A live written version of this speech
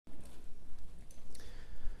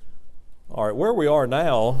All right, where we are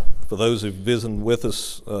now, for those who've visited with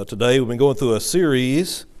us today, we've been going through a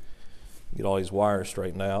series, get all these wires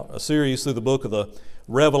straightened out, a series through the book of the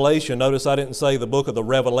Revelation. Notice I didn't say the book of the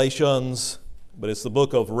Revelations, but it's the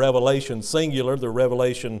book of Revelation, singular, the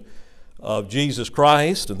revelation of Jesus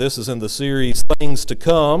Christ. And this is in the series Things to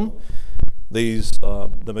Come. The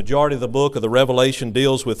majority of the book of the Revelation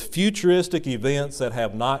deals with futuristic events that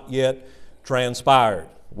have not yet transpired.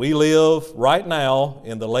 We live right now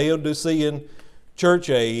in the Laodicean church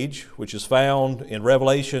age, which is found in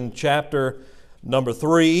Revelation chapter number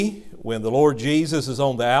 3, when the Lord Jesus is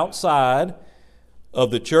on the outside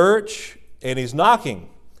of the church and He's knocking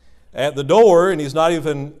at the door, and He's not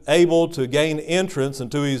even able to gain entrance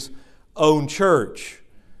into His own church.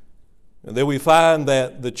 And then we find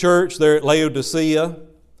that the church there at Laodicea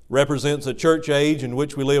represents a church age in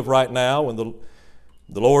which we live right now, when the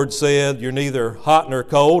Lord said, "You're neither hot nor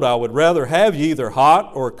cold. I would rather have you either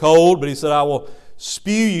hot or cold," but He said, "I will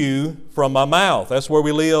spew you from my mouth." That's where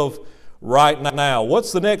we live right now.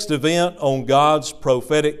 What's the next event on God's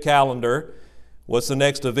prophetic calendar? What's the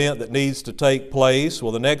next event that needs to take place?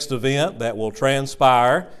 Well, the next event that will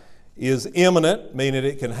transpire is imminent, meaning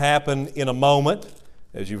it can happen in a moment.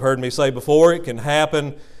 As you've heard me say before, it can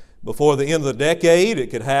happen before the end of the decade.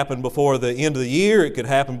 It could happen before the end of the year. It could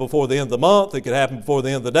happen before the end of the month. It could happen before the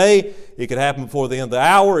end of the day. It could happen before the end of the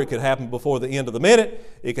hour. It could happen before the end of the minute.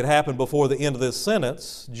 It could happen before the end of this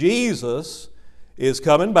sentence. Jesus is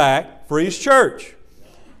coming back for His church,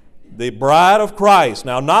 the bride of Christ.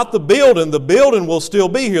 Now, not the building. The building will still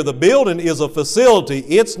be here. The building is a facility.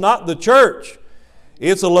 It's not the church.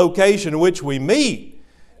 It's a location in which we meet.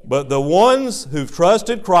 But the ones who've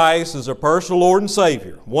trusted Christ as their personal Lord and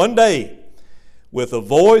Savior, one day, with the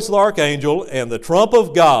voice of the archangel and the trump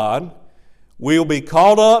of God, will be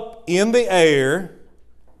caught up in the air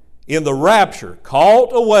in the rapture, caught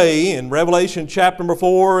away in Revelation chapter number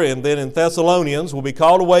 4, and then in Thessalonians, will be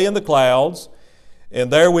caught away in the clouds, and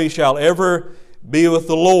there we shall ever be with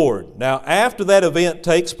the Lord. Now, after that event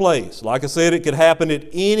takes place, like I said, it could happen at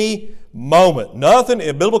any moment. Nothing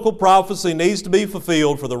in biblical prophecy needs to be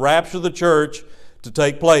fulfilled for the rapture of the church to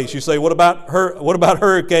take place. You say, what about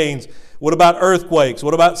hurricanes? What about earthquakes?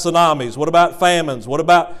 What about tsunamis? What about famines? What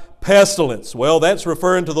about pestilence? Well, that's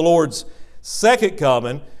referring to the Lord's second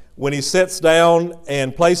coming, when He sits down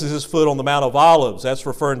and places His foot on the Mount of Olives. That's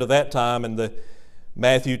referring to that time in the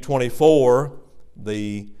Matthew 24,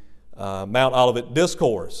 the Mount Olivet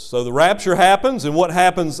Discourse. So the rapture happens, and what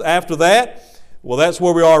happens after that? Well, that's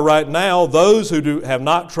where we are right now. Those who have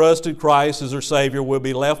not trusted Christ as their Savior will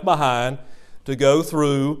be left behind to go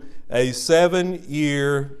through a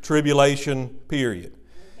 7-year tribulation period.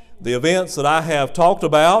 The events that I have talked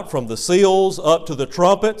about, from the seals up to the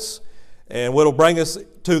trumpets, and what will bring us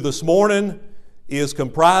to this morning, is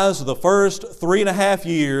comprised of the first 3.5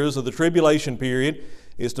 years of the tribulation period.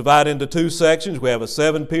 It's divided into two sections. We have a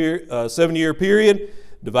 7-year period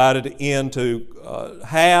divided into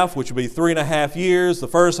half, which would be 3.5 years. The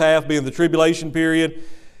first half being the tribulation period,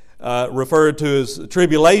 referred to as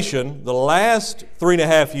tribulation. The last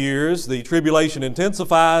 3.5 years, the tribulation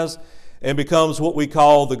intensifies and becomes what we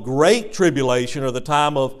call the Great Tribulation, or the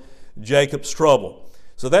time of Jacob's trouble.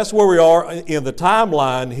 So that's where we are in the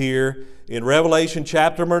timeline here in Revelation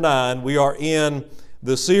chapter number 9. We are in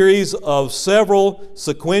the series of several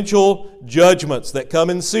sequential judgments that come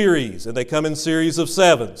in series, and they come in series of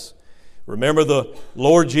 7s. Remember, the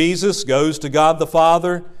Lord Jesus goes to God the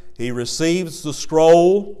Father. He receives the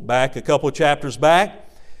scroll back a couple of chapters back,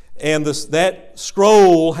 and that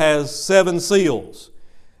scroll has 7 seals.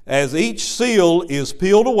 As each seal is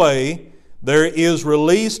peeled away, there is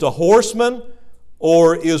released a horseman,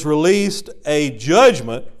 or is released a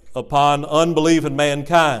judgment upon unbelieving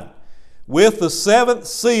mankind. With the 7th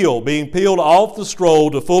seal being peeled off the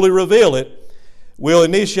scroll to fully reveal it, will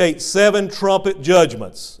initiate 7 trumpet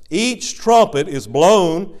judgments. Each trumpet is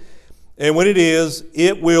blown, and when it is,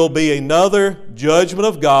 it will be another judgment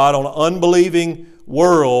of God on an unbelieving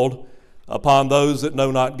world upon those that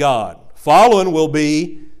know not God. Following will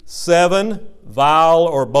be 7 vial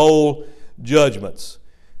or bowl judgments.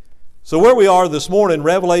 So where we are this morning,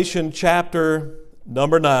 Revelation chapter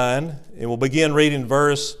number 9, and we'll begin reading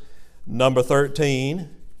verse number 13.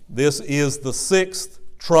 This is the 6th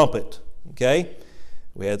trumpet. Okay?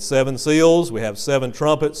 We had 7 seals, we have 7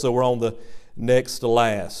 trumpets, so we're on the next to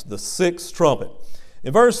last, the 6th trumpet.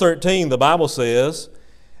 In verse 13, the Bible says,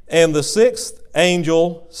 "And the 6th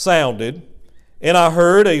angel sounded, and I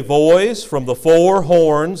heard a voice from the 4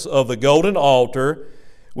 horns of the golden altar,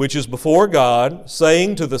 which is before God,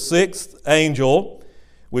 saying to the 6th angel,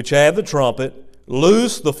 which had the trumpet,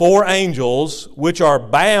 Loose the 4 angels which are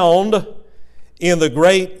bound in the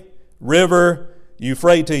great river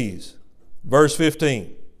Euphrates. Verse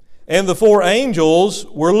 15. And the 4 angels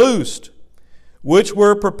were loosed, which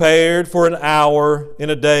were prepared for an hour, in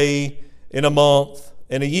a day, in a month,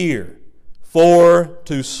 and a year, for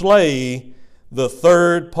to slay the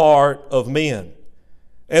 3rd part of men.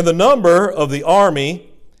 And the number of the army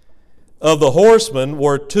of the horsemen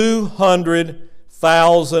were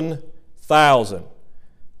 200,000.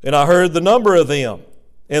 And I heard the number of them.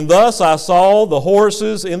 And thus I saw the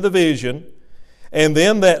horses in the vision, and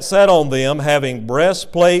them that sat on them, having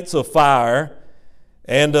breastplates of fire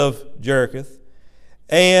and of jerketh,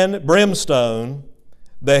 and brimstone.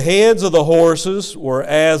 The heads of the horses were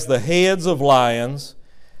as the heads of lions,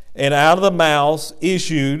 and out of the mouths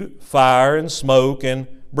issued fire and smoke and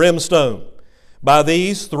brimstone. By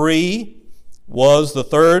these 3 was the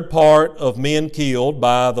 3rd part of men killed,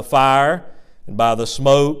 by the fire, and by the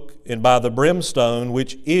smoke, and by the brimstone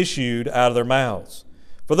which issued out of their mouths.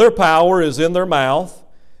 For their power is in their mouth,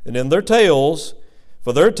 and in their tails,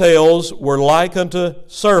 for their tails were like unto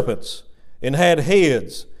serpents, and had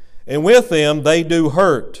heads, and with them they do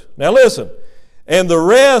hurt. Now listen, and the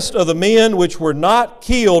rest of the men which were not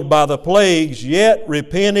killed by the plagues yet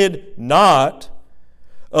repented not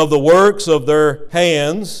of the works of their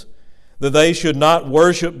hands, that they should not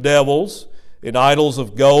worship devils and idols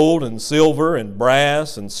of gold and silver and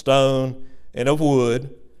brass and stone and of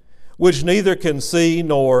wood, which neither can see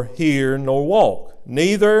nor hear nor walk.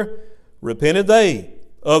 Neither repented they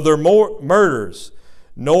of their murders,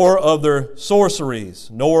 nor of their sorceries,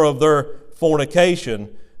 nor of their fornication,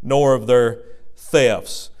 nor of their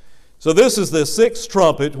thefts. So this is the 6th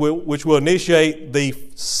trumpet, which will initiate the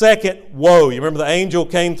 2nd woe. You remember the angel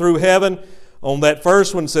came through heaven on that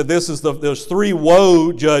first one, said there's 3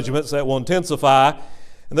 woe judgments that will intensify.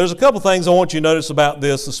 And there's a couple things I want you to notice about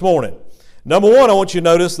this morning. Number 1, I want you to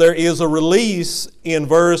notice there is a release in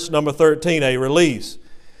verse number 13, a release.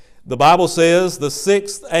 The Bible says the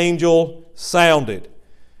 6th angel sounded.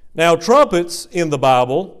 Now, trumpets in the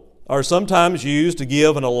Bible are sometimes used to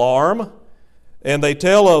give an alarm, and they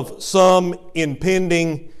tell of some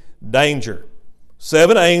impending danger.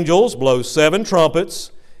 7 angels blow 7 trumpets,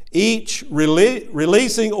 each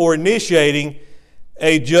releasing or initiating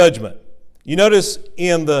a judgment. You notice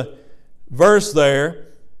in the verse there,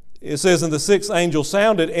 it says, and the 6th angel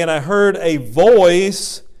sounded, and I heard a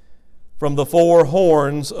voice from the 4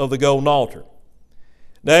 horns of the golden altar.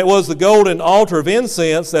 Now it was the golden altar of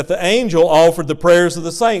incense that the angel offered the prayers of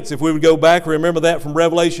the saints. If we would go back, remember that from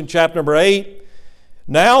Revelation chapter number 8.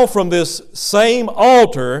 Now from this same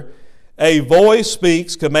altar, a voice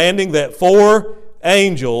speaks commanding that 4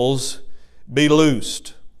 angels be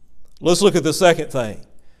loosed. Let's look at the second thing.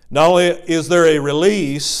 Not only is there a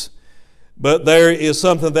release, but there is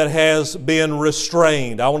something that has been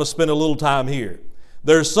restrained. I want to spend a little time here.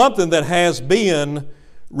 There's something that has been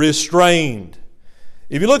restrained.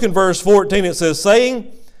 If you look in verse 14, it says,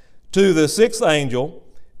 saying to the 6th angel,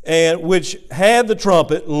 and which had the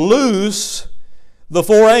trumpet, loose the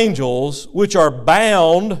 4 angels which are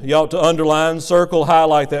bound, you ought to underline, circle,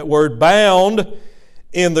 highlight that word, bound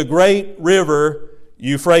in the great river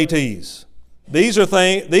Euphrates. These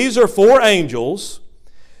are 4 angels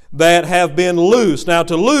that have been loosed. Now,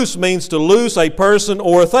 to loose means to loose a person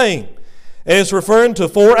or a thing. And it's referring to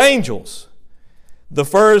 4 angels. The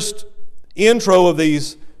first intro of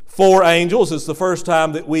these 4 angels is the first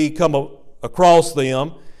time that we come across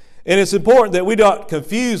them. And it's important that we don't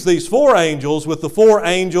confuse these 4 angels with the 4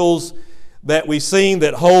 angels that we've seen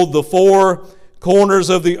that hold the 4 corners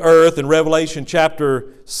of the earth in Revelation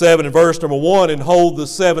chapter 7 and verse number 1 and hold the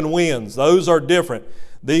 7 winds. Those are different.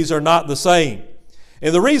 These are not the same.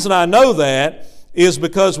 And the reason I know that is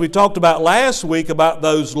because we talked about last week about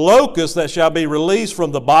those locusts that shall be released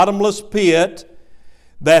from the bottomless pit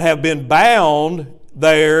that have been bound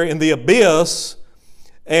there in the abyss,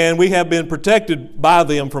 and we have been protected by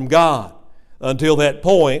them from God until that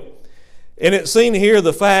point. And it's seen here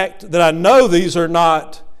the fact that I know these are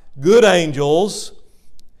not good angels.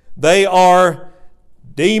 They are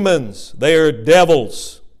demons. They are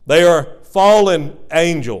devils. They are fallen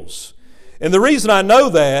angels. And the reason I know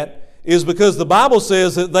that is because the Bible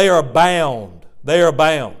says that they are bound. They are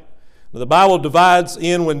bound. The Bible divides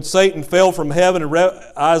in when Satan fell from heaven in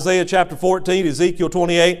Isaiah chapter 14, Ezekiel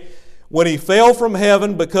 28. When he fell from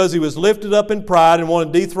heaven because he was lifted up in pride and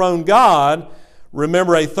wanted to dethrone God,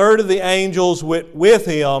 remember a third of the angels went with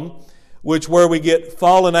him, which where we get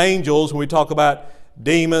fallen angels when we talk about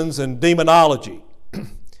demons and demonology.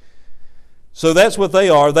 So that's what they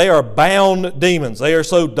are. They are bound demons. They are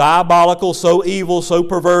so diabolical, so evil, so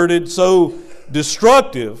perverted, so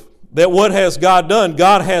destructive that what has God done?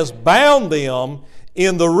 God has bound them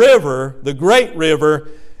in the river, the great river,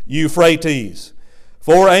 Euphrates.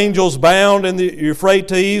 4 angels bound in the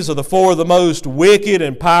Euphrates are the 4 of the most wicked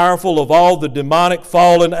and powerful of all the demonic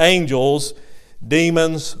fallen angels,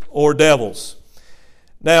 demons or devils.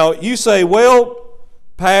 Now, you say, well,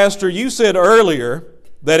 Pastor, you said earlier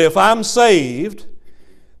that if I'm saved,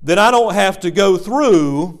 then I don't have to go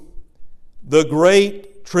through the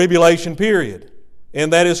great tribulation period.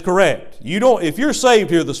 And that is correct. If you're saved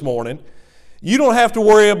here this morning, you don't have to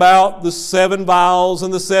worry about the 7 vials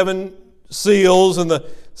and the 7 seals and the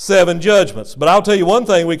 7 judgments. But I'll tell you one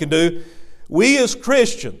thing we can do. We as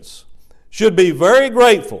Christians should be very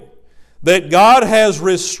grateful that God has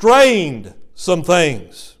restrained some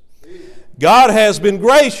things. God has been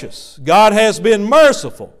gracious. God has been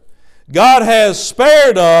merciful. God has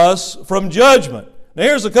spared us from judgment. Now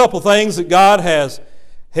here's a couple things that God has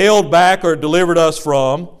held back or delivered us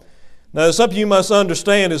from. Now something you must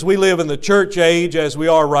understand as we live in the church age as we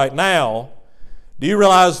are right now. Do you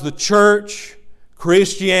realize the church,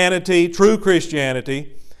 Christianity, true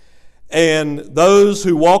Christianity, and those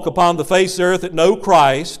who walk upon the face of the earth that know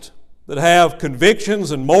Christ, that have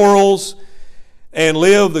convictions and morals and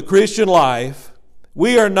live the Christian life,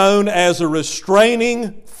 we are known as a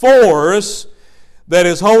restraining force that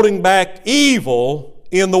is holding back evil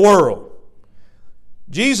in the world.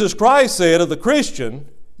 Jesus Christ said of the Christian,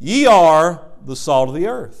 ye are the salt of the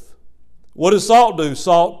earth. What does salt do?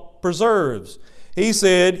 Salt preserves. He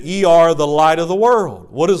said, ye are the light of the world.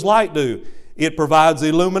 What does light do? It provides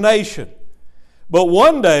illumination. But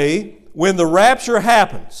one day, when the rapture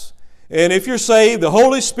happens, and if you're saved, the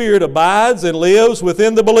Holy Spirit abides and lives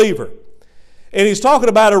within the believer. And he's talking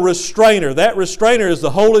about a restrainer. That restrainer is the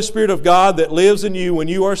Holy Spirit of God that lives in you when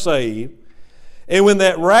you are saved. And when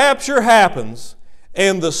that rapture happens,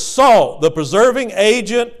 and the salt, the preserving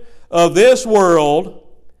agent of this world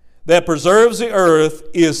that preserves the earth,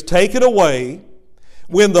 is taken away,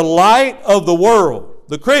 when the light of the world,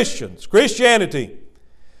 the Christians, Christianity,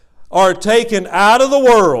 are taken out of the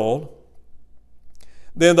world,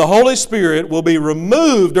 then the Holy Spirit will be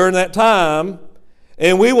removed during that time,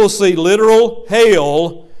 and we will see literal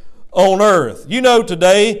hell on earth. You know,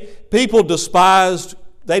 today, people despise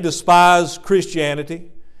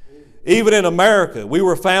Christianity. Even in America, we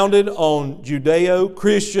were founded on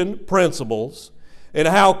Judeo-Christian principles, and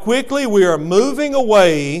how quickly we are moving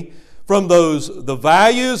away from the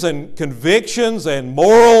values and convictions and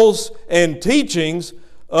morals and teachings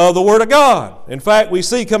of the Word of God. In fact, we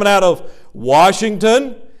see coming out of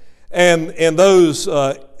Washington and those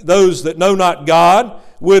that know not God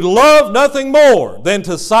would love nothing more than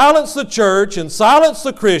to silence the church and silence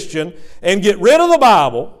the Christian and get rid of the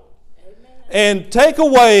Bible and take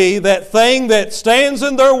away that thing that stands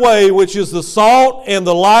in their way, which is the salt and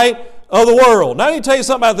the light of the world. Now, let me tell you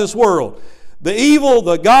something about this world. The evil,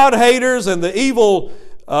 the God-haters, and the evil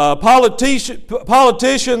politicians,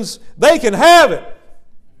 they can have it.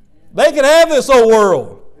 They can have this old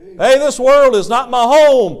world. Hey, this world is not my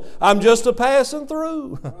home. I'm just a passing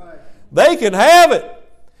through. They can have it.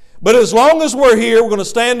 But as long as we're here, we're going to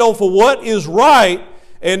stand on for what is right,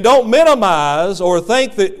 and don't minimize or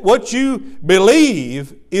think that what you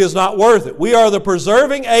believe is not worth it. We are the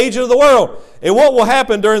preserving agent of the world. And what will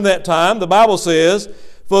happen during that time, the Bible says,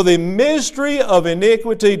 for the mystery of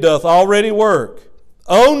iniquity doth already work.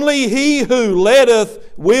 Only he who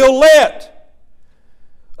letteth will let,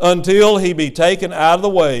 until he be taken out of the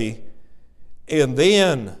way, and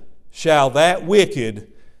then shall that wicked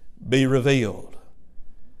be revealed.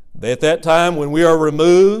 At that time when we are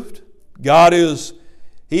removed,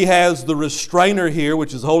 He has the restrainer here,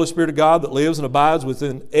 which is the Holy Spirit of God that lives and abides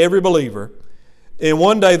within every believer. And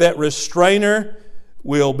one day that restrainer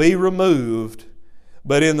will be removed.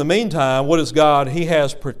 But in the meantime, what is God? He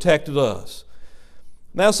has protected us.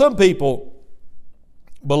 Now, some people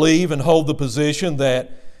believe and hold the position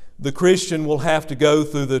that the Christian will have to go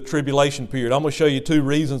through the tribulation period. I'm going to show you 2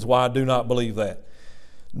 reasons why I do not believe that.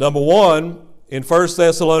 Number 1, in 1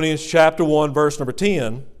 Thessalonians chapter 1, verse number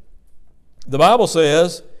 10, the Bible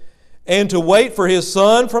says, and to wait for His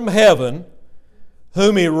Son from heaven,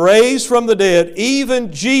 whom He raised from the dead,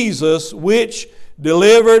 even Jesus, which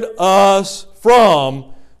delivered us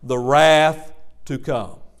from the wrath to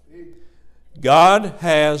come. God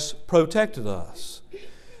has protected us.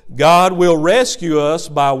 God will rescue us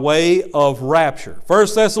by way of rapture.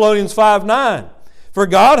 1 Thessalonians 5:9, for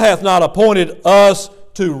God hath not appointed us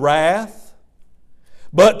to wrath,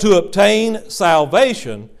 but to obtain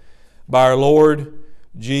salvation by our Lord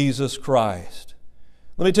Jesus Christ.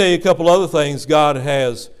 Let me tell you a couple other things God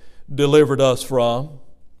has delivered us from.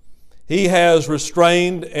 He has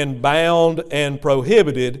restrained and bound and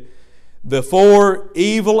prohibited the 4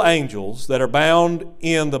 evil angels that are bound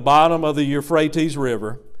in the bottom of the Euphrates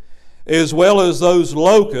River, as well as those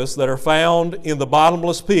locusts that are found in the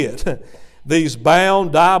bottomless pit. These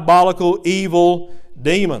bound, diabolical, evil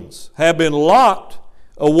demons have been locked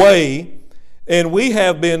away, and we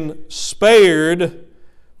have been spared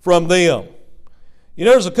from them. You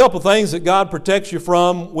know, there's a couple things that God protects you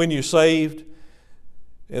from when you're saved.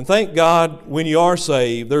 And thank God when you are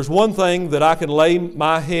saved, there's one thing that I can lay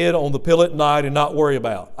my head on the pillow at night and not worry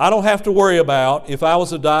about. I don't have to worry about, if I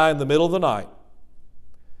was to die in the middle of the night,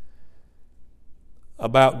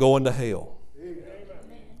 about going to hell.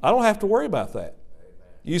 I don't have to worry about that.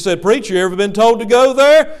 You said, preacher, you ever been told to go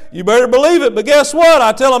there? You better believe it. But guess what?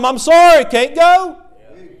 I tell them, I'm sorry, can't go.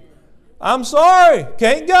 I'm sorry,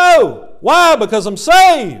 can't go. Why? Because I'm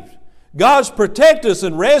saved. God's protected us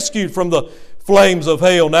and rescued from the flames of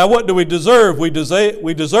hell. Now, what do we deserve? We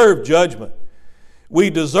deserve judgment.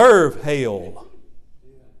 We deserve hell.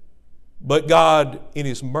 But God, in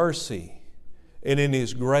His mercy and in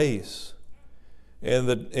His grace, and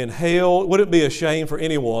in hell, would it be a shame for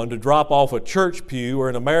anyone to drop off a church pew, or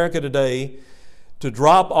in America today, to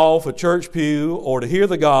drop off a church pew or to hear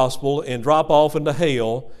the gospel and drop off into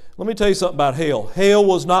hell? Let me tell you something about hell. Hell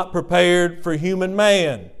was not prepared for human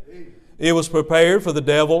man. It was prepared for the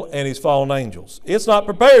devil and his fallen angels. It's not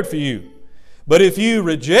prepared for you. But if you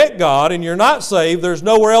reject God and you're not saved, there's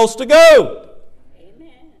nowhere else to go.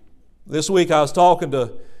 Amen. This week I was talking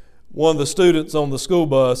to one of the students on the school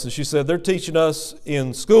bus, and she said they're teaching us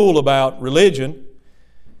in school about religion,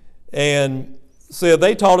 and said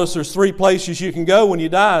they taught us there's 3 places you can go when you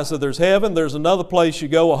die. So there's heaven, there's another place you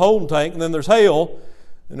go, a holding tank, and then there's hell.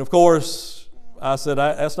 And of course, I said,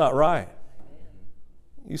 that's not right.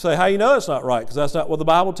 You say, how you know it's not right? Because that's not what the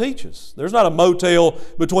Bible teaches. There's not a motel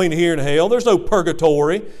between here and hell. There's no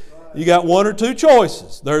purgatory. You got 1 or 2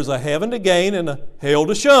 choices. There's a heaven to gain and a hell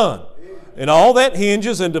to shun. And all that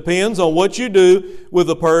hinges and depends on what you do with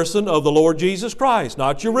the person of the Lord Jesus Christ.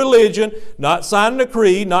 Not your religion, not signing a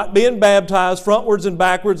creed, not being baptized frontwards and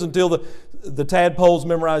backwards until the tadpoles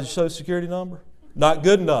memorize your Social Security number. Not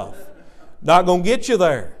good enough. Not going to get you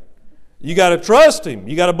there. You got to trust Him.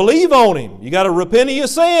 You got to believe on Him. You got to repent of your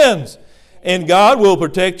sins. And God will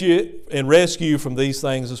protect you and rescue you from these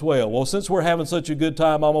things as well. Well, since we're having such a good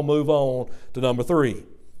time, I'm going to move on to number 3.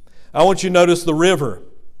 I want you to notice the river.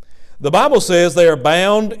 The Bible says they are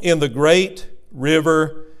bound in the great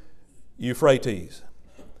river Euphrates.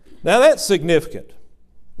 Now that's significant.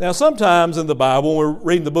 Now sometimes in the Bible, when we're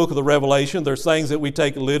reading the book of the Revelation, there's things that we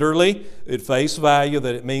take literally at face value,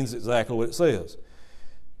 that it means exactly what it says,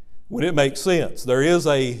 when it makes sense. There is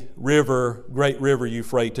a river, great river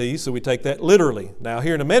Euphrates, so we take that literally. Now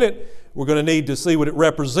here in a minute, we're going to need to see what it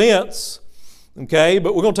represents, okay?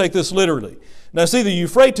 But we're going to take this literally. Now see, the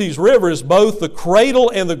Euphrates River is both the cradle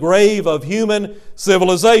and the grave of human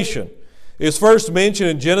civilization. It's first mentioned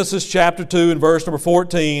in Genesis chapter 2 and verse number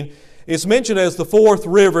 14. It's mentioned as the 4th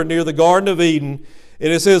river near the Garden of Eden,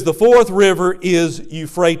 and it says the 4th river is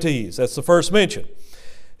Euphrates. That's the first mention.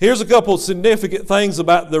 Here's a couple of significant things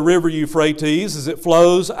about the river Euphrates, as it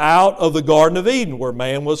flows out of the Garden of Eden where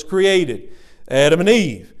man was created, Adam and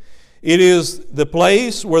Eve. It is the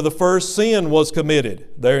place where the first sin was committed,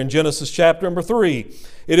 there in Genesis chapter number 3.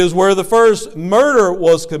 It is where the first murder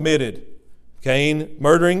was committed, Cain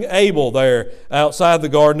murdering Abel there outside the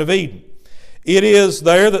Garden of Eden. It is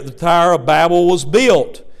there that the Tower of Babel was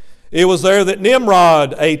built. It was there that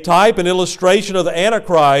Nimrod, a type and illustration of the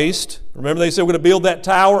Antichrist, remember they said we're going to build that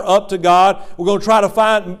tower up to God. We're going to try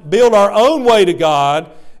to build our own way to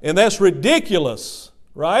God, and that's ridiculous,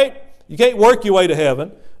 right? You can't work your way to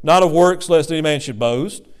heaven. Not of works, lest any man should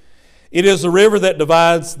boast. It is the river that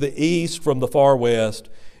divides the east from the far west.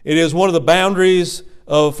 It is one of the boundaries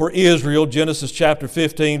for Israel, Genesis chapter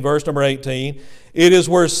 15, verse number 18. It is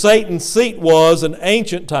where Satan's seat was in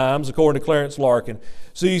ancient times, according to Clarence Larkin.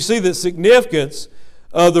 So you see the significance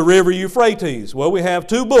of the river Euphrates. Well, we have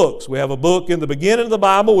 2 books. We have a book in the beginning of the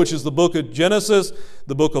Bible, which is the book of Genesis,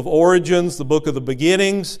 the book of origins, the book of the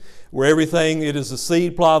beginnings, where everything, it is the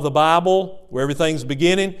seed plot of the Bible, where everything's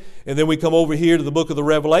beginning. And then we come over here to the book of the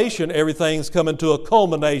Revelation. Everything's coming to a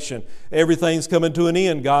culmination. Everything's coming to an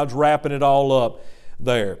end. God's wrapping it all up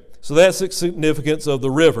there. So that's the significance of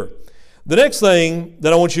the river. The next thing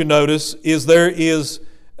that I want you to notice is there is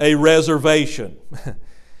a reservation.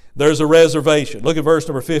 There's a reservation. Look at verse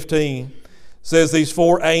number 15. It says these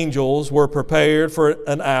 4 angels were prepared for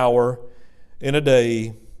an hour, in a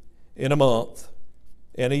day, in a month,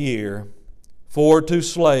 in a year, for to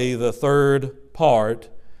slay the 3rd part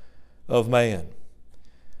of man.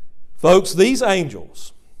 Folks, these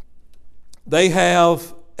angels, they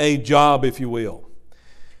have a job, if you will.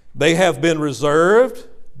 They have been reserved,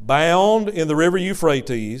 bound in the river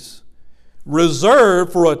Euphrates,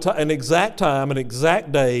 reserved for an exact time, an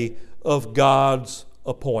exact day of God's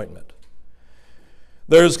appointment.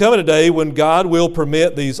 There is coming a day when God will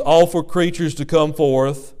permit these awful creatures to come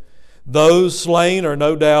forth. Those slain are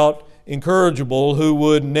no doubt incorrigible who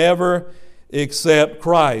would never accept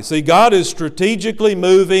Christ. See, God is strategically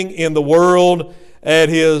moving in the world at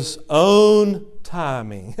His own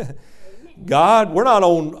timing. God, we're not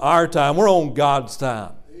on our time, we're on God's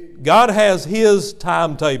time. God has His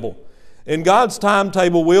timetable. And God's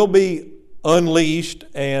timetable will be unleashed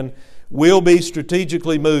and will be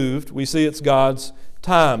strategically moved. We see it's God's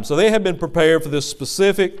time. So they have been prepared for this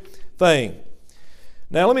specific thing.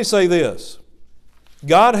 Now let me say this.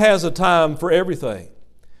 God has a time for everything.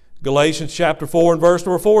 Galatians chapter 4 and verse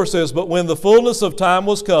number 4 says, "But when the fullness of time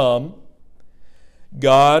was come,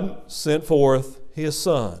 God sent forth His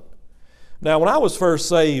Son." Now when I was first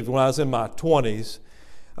saved, when I was in my 20s,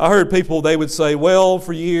 I heard people, they would say, well,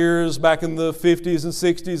 for years, back in the 50s and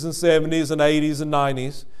 60s and 70s and 80s and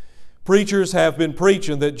 90s, preachers have been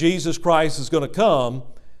preaching that Jesus Christ is going to come,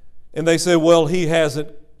 and they say, well, He hasn't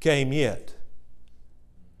came yet.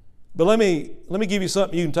 But let me give you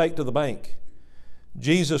something you can take to the bank.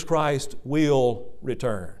 Jesus Christ will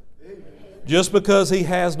return. Amen. Just because He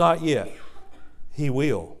has not yet, He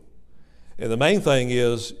will. And the main thing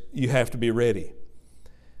is you have to be ready.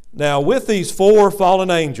 Now with these 4 fallen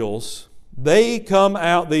angels, they come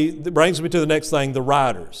out, that brings me to the next thing, the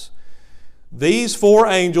riders. These 4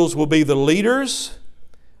 angels will be the leaders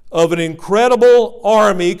of an incredible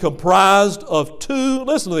army comprised of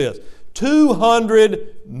listen to this,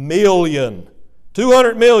 200 million.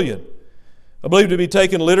 200 million. I believe to be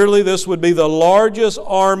taken literally, this would be the largest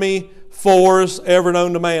army force ever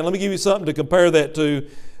known to man. Let me give you something to compare that to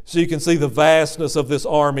so you can see the vastness of this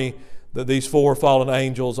army that these 4 fallen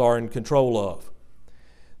angels are in control of.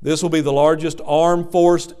 This will be the largest armed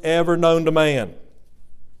force ever known to man.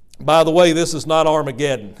 By the way, this is not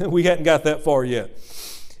Armageddon. We hadn't got that far yet.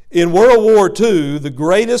 In World War II, the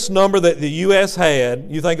greatest number that the U.S. had,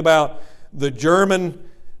 you think about the German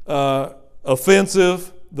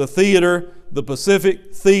offensive, the theater, the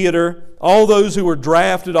Pacific theater, all those who were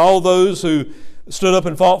drafted, all those who stood up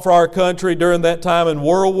and fought for our country during that time in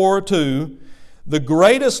World War II, the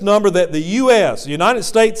greatest number that the U.S., the United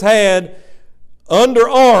States, had under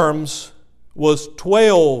arms was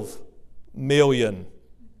 12 million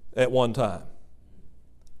at one time.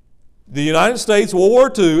 The United States, World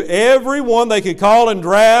War II, everyone they could call and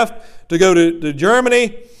draft to go to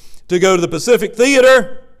Germany, to go to the Pacific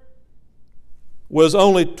Theater, was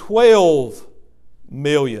only 12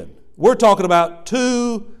 million. We're talking about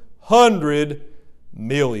 200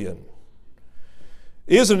 million.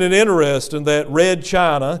 Isn't it interesting that Red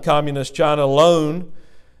China, Communist China alone,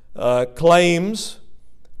 claims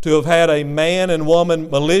to have had a man and woman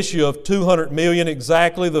militia of 200 million,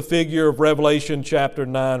 exactly the figure of Revelation chapter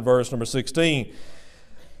 9, verse number 16.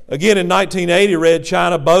 Again, in 1980, Red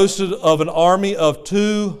China boasted of an army of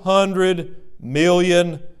 200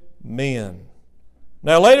 million men.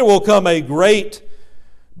 Now later will come a great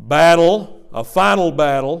battle, a final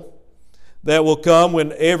battle, that will come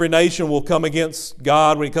when every nation will come against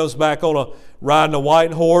God. When He comes back on riding a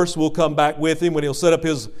white horse, we'll come back with Him when He'll set up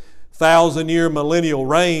His 1,000-year millennial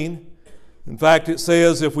reign. In fact, it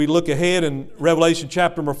says, if we look ahead in Revelation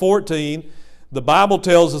chapter number 14, the Bible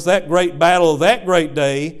tells us that great battle of that great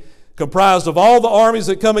day, comprised of all the armies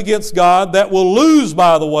that come against God, that will lose,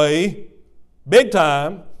 by the way, big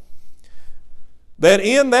time, that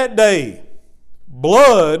in that day,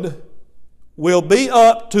 blood will be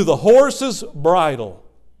up to the horse's bridle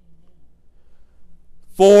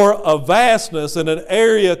for a vastness in an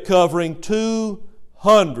area covering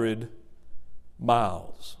 200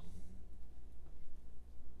 miles.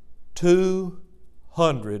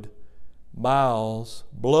 200 miles.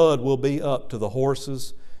 Blood will be up to the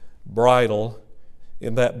horse's bridle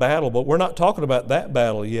in that battle. But we're not talking about that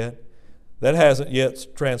battle yet. That hasn't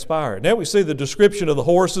yet transpired. Now we see the description of the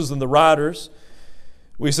horses and the riders.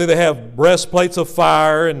 We see they have breastplates of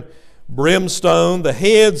fire and brimstone. The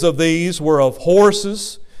heads of these were of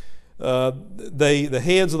horses. The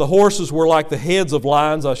heads of the horses were like the heads of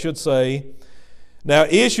lions, I should say. Now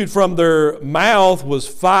issued from their mouth was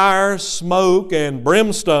fire, smoke, and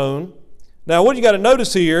brimstone. Now what you got to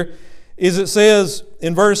notice here is it says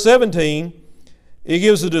in verse 17, it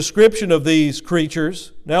gives a description of these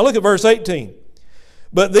creatures. Now look at verse 18.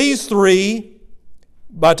 But these 3,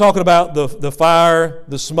 by talking about the fire,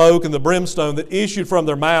 the smoke, and the brimstone that issued from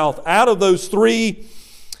their mouth, out of those 3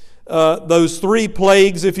 those three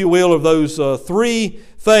plagues, if you will, of those three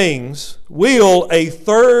things, will a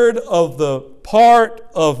third of the part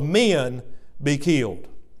of men be killed.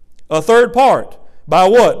 A third part. By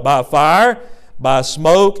what? By fire, by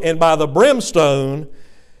smoke, and by the brimstone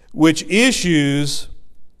which issues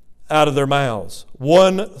out of their mouths.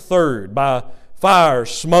 1/3 by fire,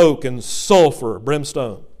 smoke, and sulfur,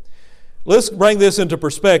 brimstone. Let's bring this into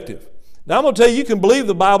perspective. Now I'm going to tell you, you can believe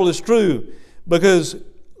the Bible is true because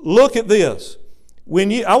look at this.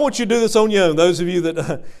 I want you to do this on your own, those of you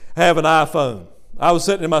that have an iPhone. I was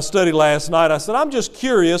sitting in my study last night. I said, I'm just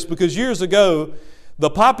curious because years ago, the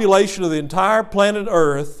population of the entire planet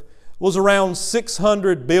Earth was around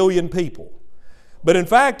 600 billion people. But in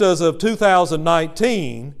fact, as of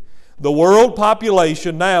 2019, the world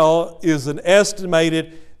population now is an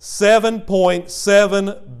estimated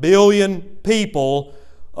 7.7 billion people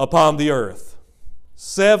upon the earth.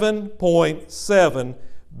 7.7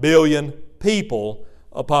 billion people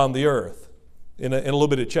upon the earth. In a little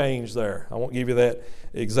bit of change there. I won't give you that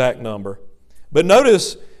exact number. But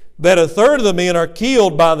notice that a third of the men are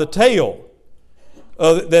killed by the tail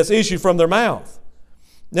that's issued from their mouth.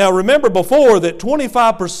 Now remember before that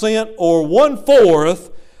 25% or 1/4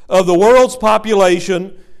 of the world's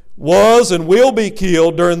population was and will be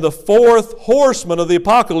killed during the fourth horseman of the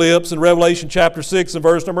apocalypse in Revelation chapter 6 and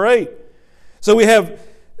verse number 8. So we have,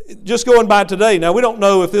 just going by today, now we don't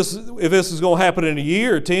know if this is going to happen in a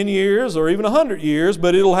year or 10 years or even 100 years,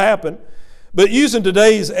 but it'll happen. But using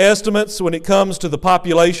today's estimates when it comes to the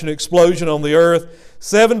population explosion on the earth,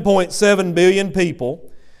 7.7 billion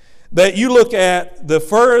people, that you look at the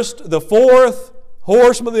fourth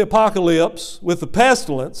horseman of the apocalypse with the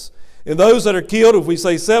pestilence, and those that are killed, if we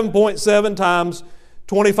say 7.7 times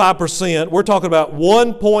 25%, we're talking about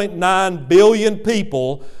 1.9 billion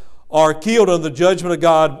people are killed under the judgment of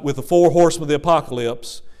God with the four horsemen of the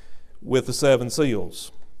apocalypse with the seven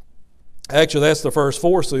seals. Actually, that's the first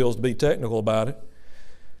four seals, to be technical about it.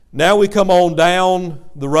 Now we come on down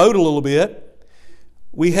the road a little bit.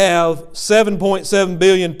 We have 7.7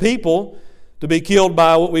 billion people to be killed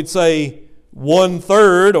by what we'd say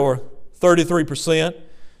 1/3 or 33%.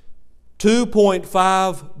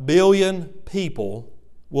 2.5 billion people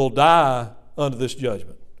will die under this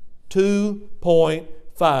judgment.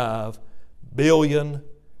 2.5 billion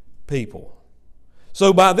people.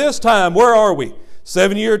 So by this time, where are we?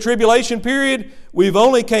 7-year tribulation period. We've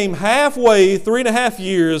only came halfway, 3.5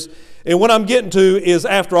 years. And what I'm getting to is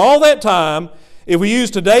after all that time, if we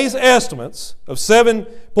use today's estimates of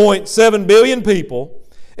 7.7 billion people,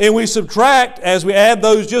 and we subtract, as we add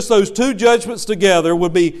those two judgments together,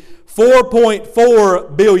 would be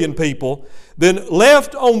 4.4 billion people, then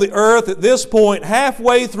left on the earth at this point,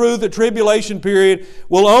 halfway through the tribulation period,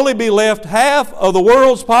 will only be left half of the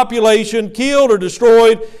world's population killed or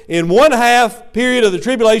destroyed in 1/2 period of the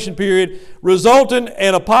tribulation period, resulting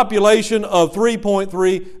in a population of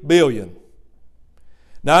 3.3 billion.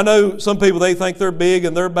 Now I know some people, they think they're big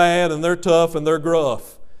and they're bad and they're tough and they're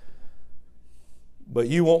gruff. But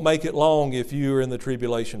you won't make it long if you're in the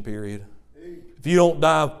tribulation period. If you don't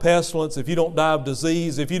die of pestilence, if you don't die of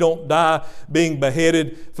disease, if you don't die being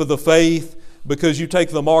beheaded for the faith because you take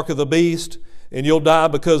the mark of the beast, and you'll die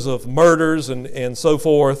because of murders and so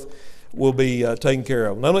forth, will be taken care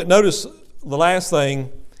of. Now notice the last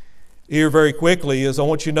thing here very quickly is I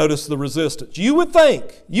want you to notice the resistance. You would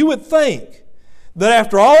think that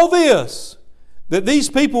after all this, that these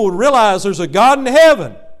people would realize there's a God in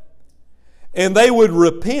heaven and they would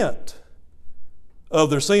repent of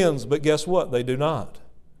their sins, but guess what? They do not.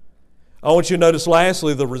 I want you to notice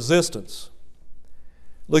lastly the resistance.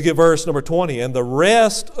 Look at verse number 20. And the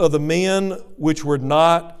rest of the men which were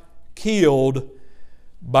not killed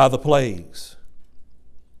by the plagues.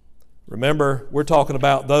 Remember, we're talking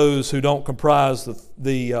about those who don't comprise the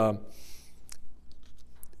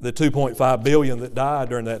 2.5 billion that died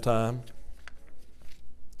during that time.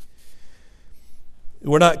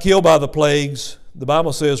 We're not killed by the plagues. The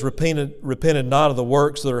Bible says, repented not of the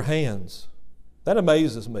works of their hands. That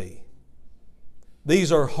amazes me.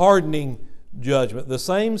 These are hardening judgment. The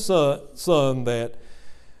same sun that,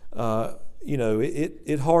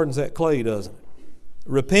 it hardens that clay, doesn't it?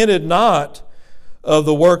 Repented not of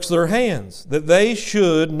the works of their hands. That they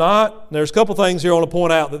should not, there's a couple things here I want to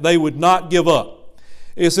point out, that they would not give up.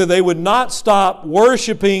 It said they would not stop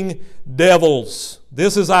worshiping devils.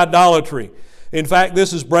 This is idolatry. In fact,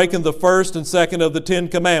 this is breaking the first and second of the 10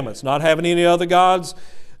 commandments. Not having any other gods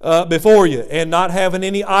before you and not having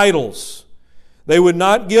any idols. They would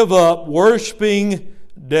not give up worshiping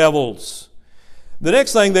devils. The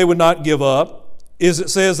next thing they would not give up is it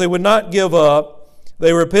says they would not give up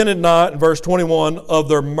They repented not, in verse 21, of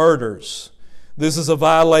their murders. This is a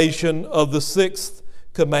violation of the sixth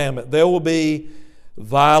commandment. There will be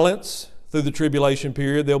violence through the tribulation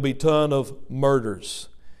period. There will be a ton of murders.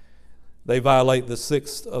 They violate the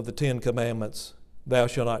sixth of the 10 commandments, thou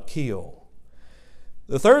shalt not kill.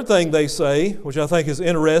 The third thing they say, which I think is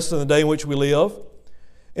interesting in the day in which we live,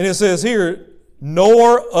 and it says here,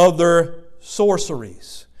 nor of their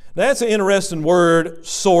sorceries. Now, that's an interesting word,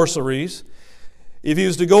 sorceries. If you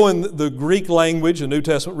was to go in the Greek language, the New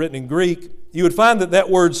Testament written in Greek, you would find that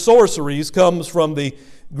word sorceries comes from the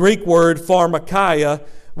Greek word pharmakeia,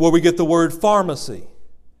 where we get the word pharmacy.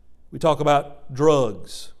 We talk about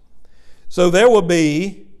drugs. So there will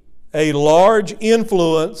be a large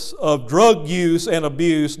influence of drug use and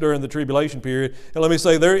abuse during the tribulation period. And let me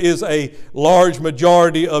say, there is a large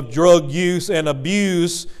majority of drug use and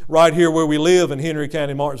abuse right here where we live in Henry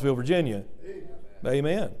County, Martinsville, Virginia.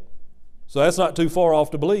 Amen. So that's not too far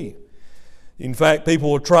off to believe. In fact, people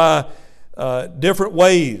will try different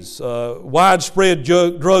ways, widespread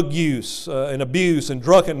drug use and abuse and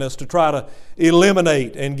drunkenness to try to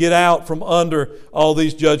eliminate and get out from under all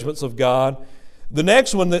these judgments of God. The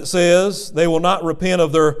next one that says they will not repent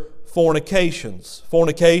of their fornications.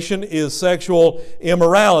 Fornication is sexual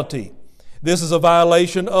immorality. This is a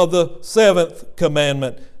violation of the seventh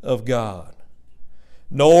commandment of God.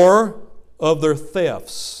 Nor of their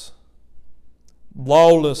thefts.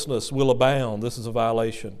 Lawlessness will abound. This is a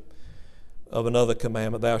violation of another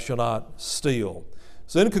commandment, thou shalt not steal.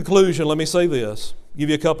 So in conclusion, let me say this, give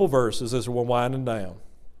you a couple verses as we're winding down.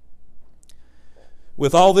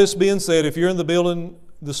 With all this being said, if you're in the building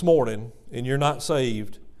this morning and you're not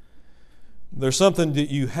saved, there's something that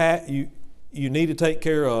you need to take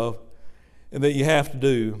care of and that you have to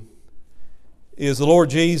do. Is the Lord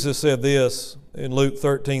Jesus said this in Luke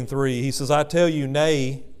 13:3. He says, I tell you,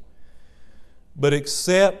 nay, but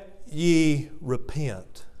except ye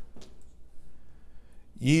repent,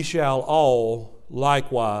 ye shall all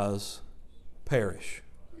likewise perish.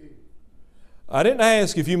 I didn't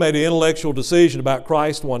ask if you made an intellectual decision about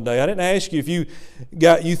Christ one day. I didn't ask you if you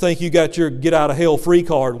think you got your get out of hell free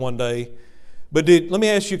card one day. But let me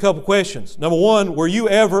ask you a couple questions. Number one, were you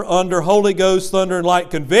ever under Holy Ghost, thunder, and light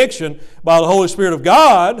conviction by the Holy Spirit of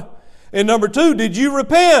God? And number two, did you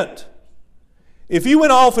repent? If you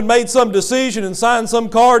went off and made some decision and signed some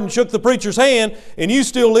card and shook the preacher's hand and you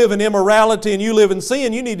still live in immorality and you live in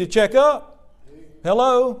sin, you need to check up.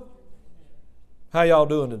 Hello? How y'all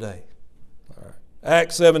doing today? All right.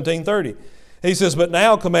 Acts 17:30. He says, but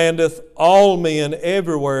now commandeth all men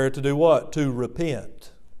everywhere to do what? To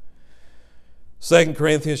repent. 2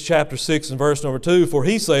 Corinthians chapter 6 and verse number 2, for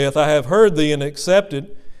he saith, I have heard thee and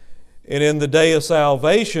accepted, and in the day of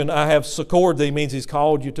salvation I have succored thee, means he's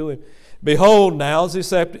called you to him. Behold, now is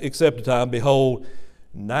the accepted time. Behold,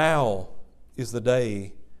 now is the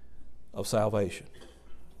day of salvation.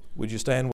 Would you stand?